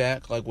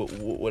feedback,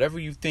 whatever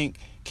you think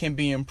can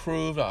be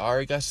improved. I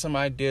already got some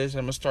ideas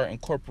I'm gonna start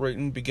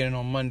incorporating beginning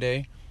on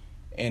Monday,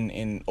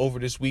 and over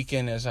this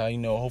weekend, as I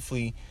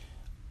hopefully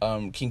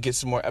can get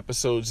some more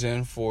episodes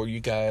in for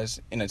you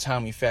guys in a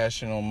timely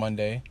fashion on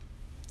Monday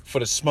for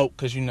the smoke,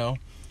 because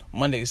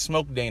Monday is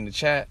smoke day in the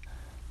chat.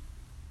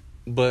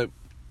 But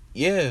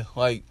yeah,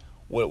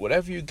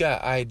 whatever you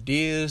got,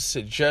 ideas,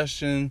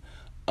 suggestion,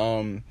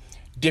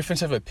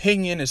 difference of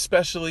opinion,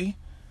 especially,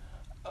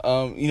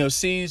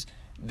 sees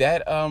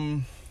that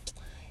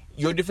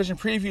your division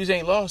previews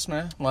ain't lost,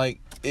 man.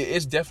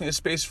 It's definitely a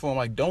space for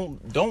them.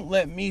 Don't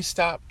let me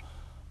stop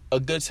a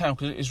good time,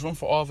 because it's room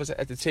for all of us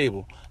at the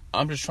table.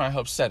 I'm just trying to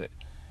help set it.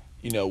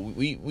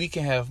 We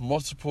can have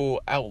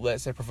multiple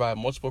outlets that provide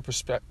multiple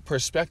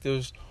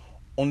perspectives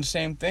on the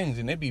same things,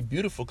 and it'd be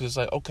beautiful, because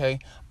it's okay,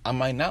 I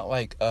might not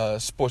like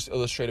Sports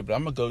Illustrated, but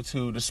I'm gonna go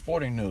to the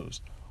sporting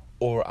news,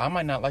 Or I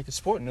might not like the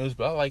sport news,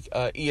 but I like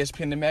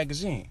ESPN the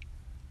magazine.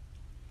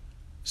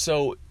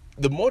 So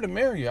the more the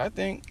merrier, I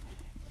think.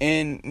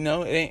 And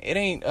it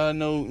ain't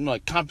no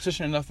like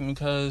competition or nothing,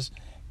 because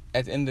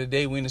at the end of the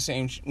day, we in the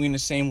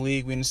same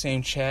league, we in the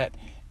same chat,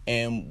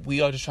 and we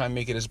all just try to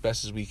make it as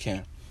best as we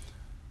can.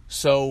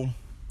 So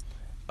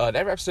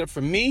that wraps it up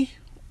for me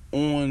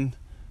on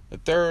the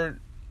third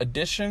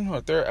edition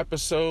or third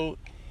episode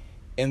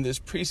in this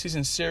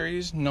preseason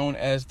series known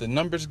as The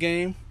Numbers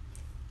Game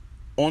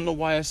on the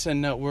YSN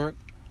Network.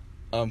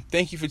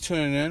 Thank you for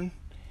tuning in,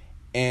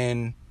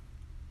 and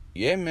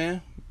yeah,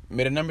 man,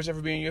 may the numbers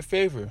ever be in your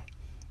favor.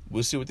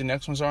 We'll see what the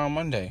next ones are on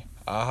Monday.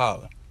 I'll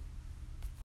holla.